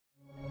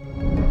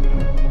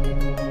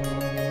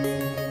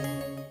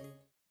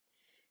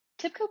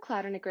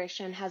Cloud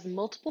Integration has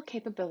multiple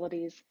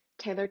capabilities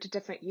tailored to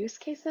different use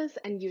cases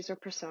and user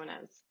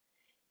personas.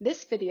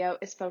 This video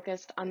is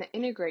focused on the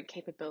Integrate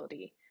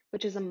capability,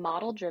 which is a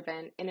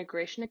model-driven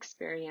integration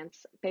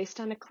experience based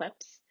on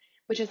Eclipse,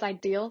 which is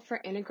ideal for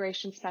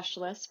integration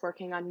specialists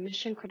working on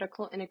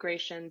mission-critical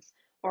integrations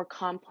or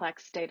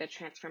complex data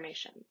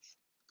transformations.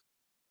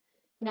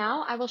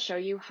 Now I will show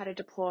you how to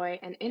deploy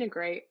an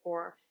Integrate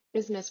or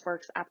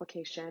BusinessWorks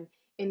application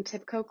in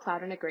TIBCO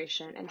Cloud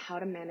Integration and how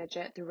to manage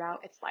it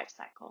throughout its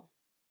lifecycle.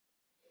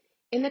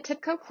 In the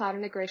TIBCO Cloud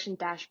Integration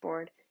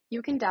dashboard,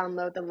 you can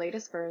download the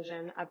latest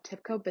version of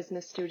TIBCO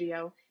Business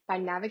Studio by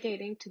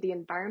navigating to the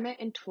Environment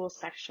and Tools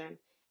section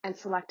and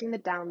selecting the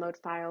download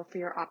file for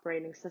your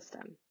operating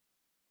system.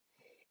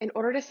 In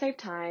order to save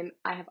time,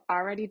 I have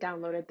already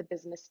downloaded the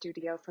Business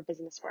Studio for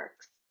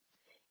BusinessWorks.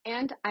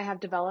 And I have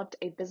developed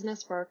a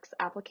BusinessWorks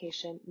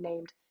application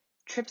named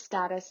Trip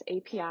Status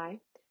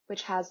API,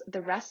 which has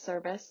the REST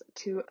service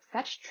to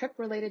fetch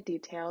trip-related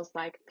details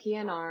like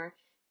PNR,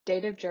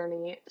 date of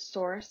journey,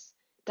 source,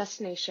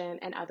 destination,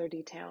 and other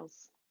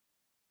details.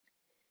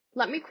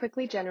 Let me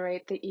quickly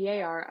generate the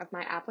EAR of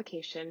my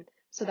application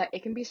so that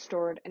it can be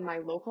stored in my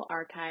local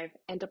archive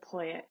and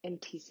deploy it in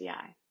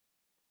TCI.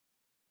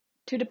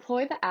 To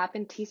deploy the app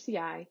in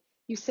TCI,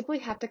 you simply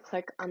have to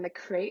click on the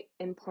Create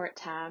Import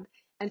tab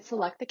and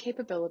select the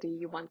capability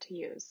you want to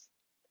use.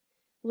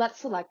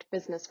 Let's select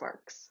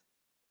BusinessWorks.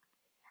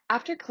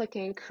 After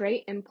clicking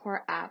Create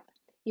Import App,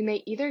 you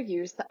may either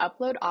use the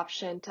Upload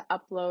option to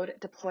upload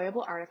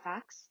deployable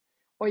artifacts,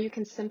 or you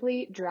can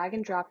simply drag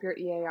and drop your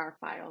EAR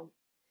file.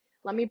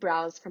 Let me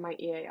browse for my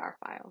EAR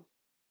file.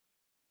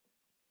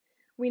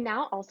 We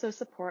now also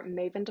support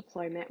Maven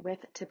deployment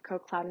with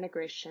TIBCO Cloud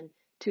Integration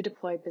to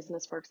deploy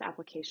BusinessWorks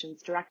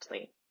applications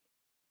directly.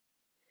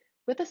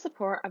 With the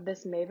support of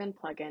this Maven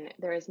plugin,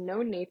 there is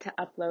no need to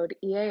upload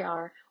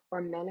EAR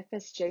or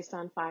manifest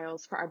JSON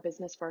files for our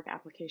BusinessWorks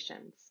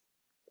applications.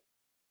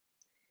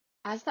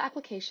 As the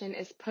application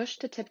is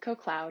pushed to TIBCO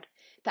Cloud,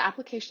 the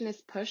application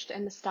is pushed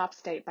in the stop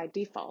state by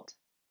default.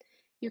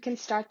 You can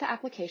start the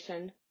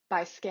application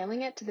by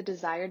scaling it to the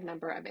desired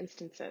number of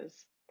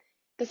instances.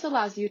 This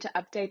allows you to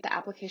update the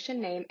application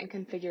name and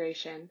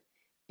configuration,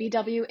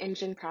 BW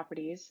engine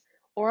properties,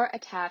 or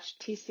attach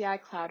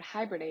TCI Cloud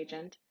Hybrid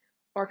Agent,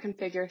 or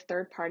configure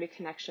third-party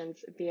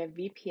connections via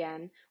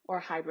VPN or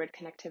hybrid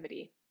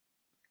connectivity.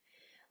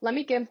 Let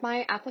me give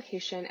my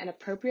application an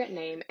appropriate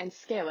name and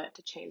scale it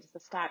to change the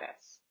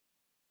status.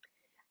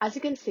 As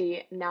you can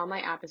see, now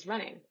my app is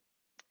running.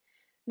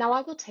 Now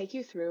I will take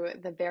you through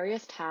the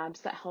various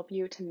tabs that help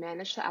you to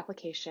manage the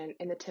application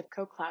in the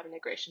TIBCO Cloud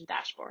Integration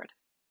dashboard.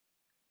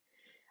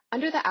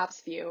 Under the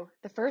Apps view,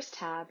 the first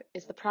tab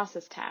is the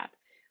Process tab,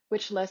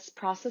 which lists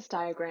process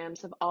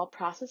diagrams of all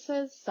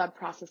processes,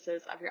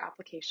 sub-processes of your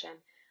application,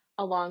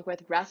 along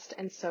with REST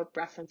and SOAP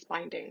reference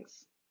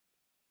bindings.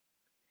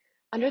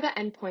 Under the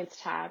Endpoints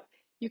tab,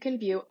 you can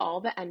view all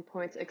the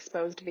endpoints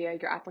exposed via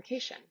your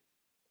application.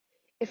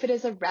 If it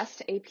is a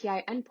REST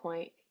API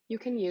endpoint, you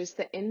can use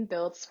the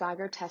in-build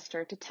Swagger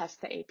tester to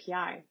test the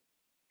API.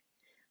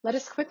 Let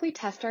us quickly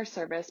test our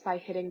service by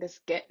hitting this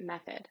Get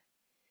method.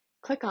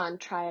 Click on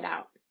Try it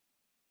out.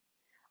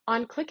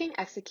 On clicking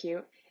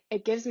Execute,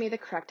 it gives me the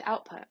correct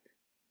output.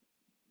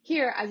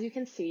 Here, as you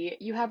can see,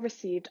 you have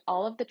received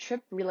all of the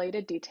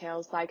trip-related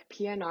details like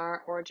PNR,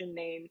 origin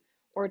name,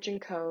 origin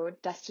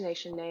code,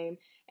 destination name,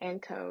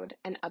 and code,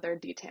 and other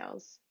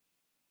details.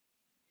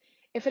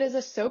 If it is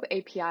a SOAP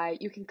API,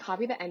 you can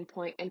copy the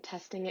endpoint and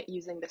testing it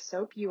using the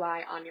SOAP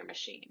UI on your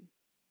machine.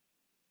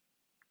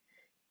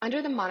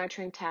 Under the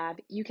Monitoring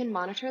tab, you can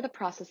monitor the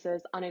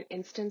processes on an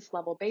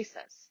instance-level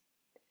basis.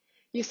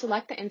 You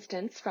select the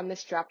instance from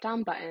this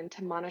drop-down button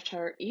to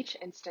monitor each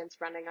instance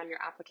running on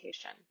your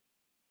application.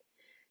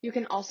 You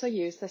can also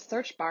use the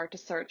search bar to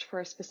search for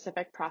a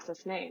specific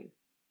process name.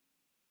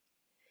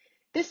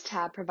 This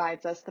tab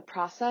provides us the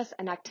process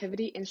and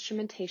activity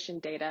instrumentation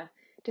data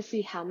to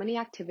see how many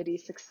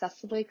activities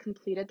successfully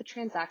completed the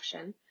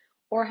transaction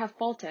or have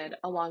faulted,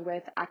 along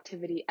with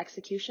activity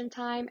execution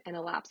time and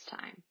elapsed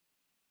time.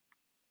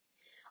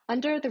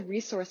 Under the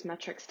Resource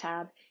Metrics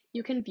tab,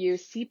 you can view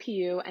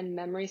CPU and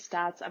memory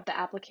stats of the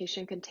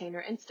application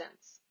container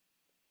instance.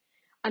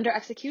 Under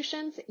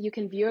Executions, you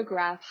can view a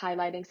graph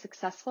highlighting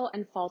successful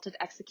and faulted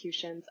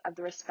executions of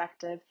the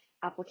respective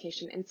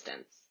application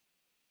instance.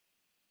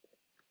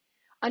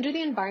 Under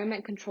the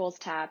Environment Controls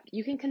tab,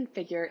 you can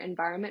configure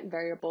environment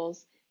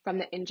variables from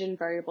the Engine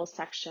Variables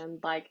section,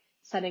 like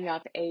setting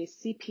up a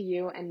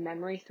CPU and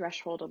memory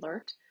threshold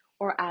alert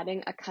or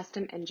adding a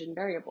custom engine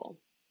variable.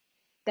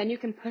 Then you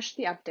can push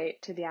the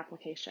update to the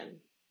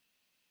application.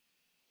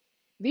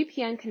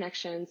 VPN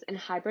connections and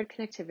hybrid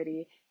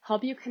connectivity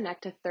help you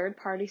connect to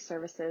third-party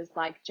services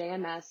like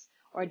JMS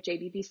or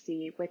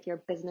JDBC with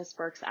your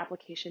BusinessWorks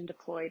application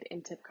deployed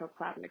in TIBCO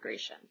Cloud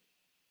Integration.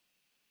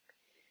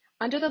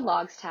 Under the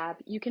Logs tab,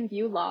 you can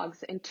view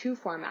logs in two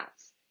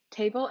formats,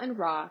 table and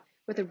raw,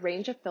 with a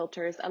range of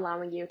filters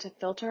allowing you to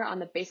filter on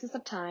the basis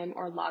of time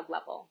or log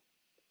level.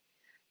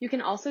 You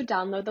can also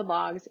download the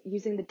logs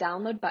using the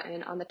Download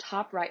button on the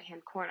top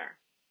right-hand corner.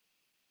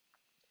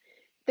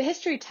 The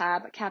History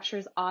tab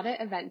captures audit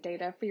event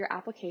data for your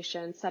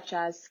application, such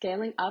as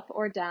scaling up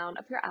or down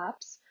of your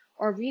apps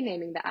or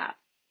renaming the app.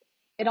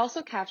 It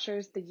also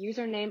captures the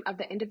username of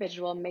the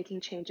individual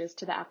making changes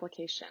to the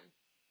application.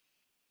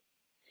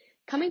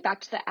 Coming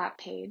back to the app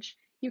page,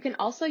 you can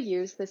also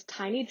use this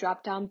tiny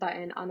drop-down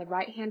button on the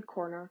right-hand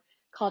corner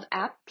called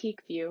App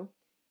Peek View,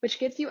 which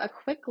gives you a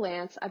quick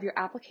glance of your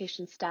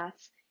application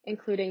stats,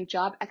 including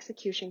job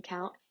execution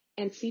count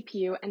and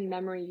CPU and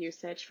memory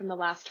usage from the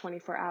last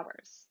 24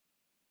 hours.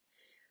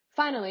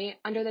 Finally,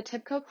 under the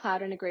TIBCO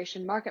Cloud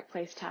Integration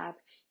Marketplace tab,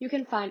 you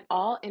can find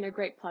all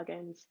Integrate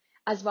plugins,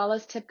 as well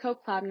as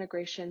TIBCO Cloud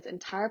Integration's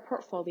entire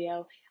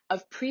portfolio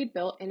of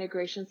pre-built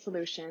integration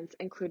solutions,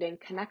 including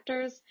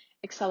connectors,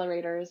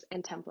 accelerators,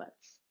 and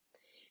templates.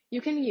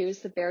 You can use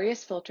the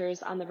various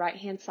filters on the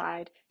right-hand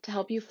side to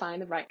help you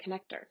find the right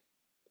connector.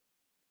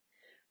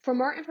 For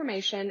more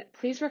information,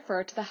 please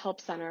refer to the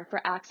Help Center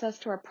for access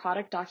to our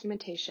product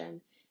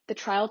documentation, the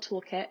trial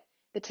toolkit,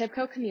 the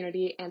TIBCO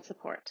community, and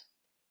support.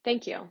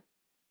 Thank you.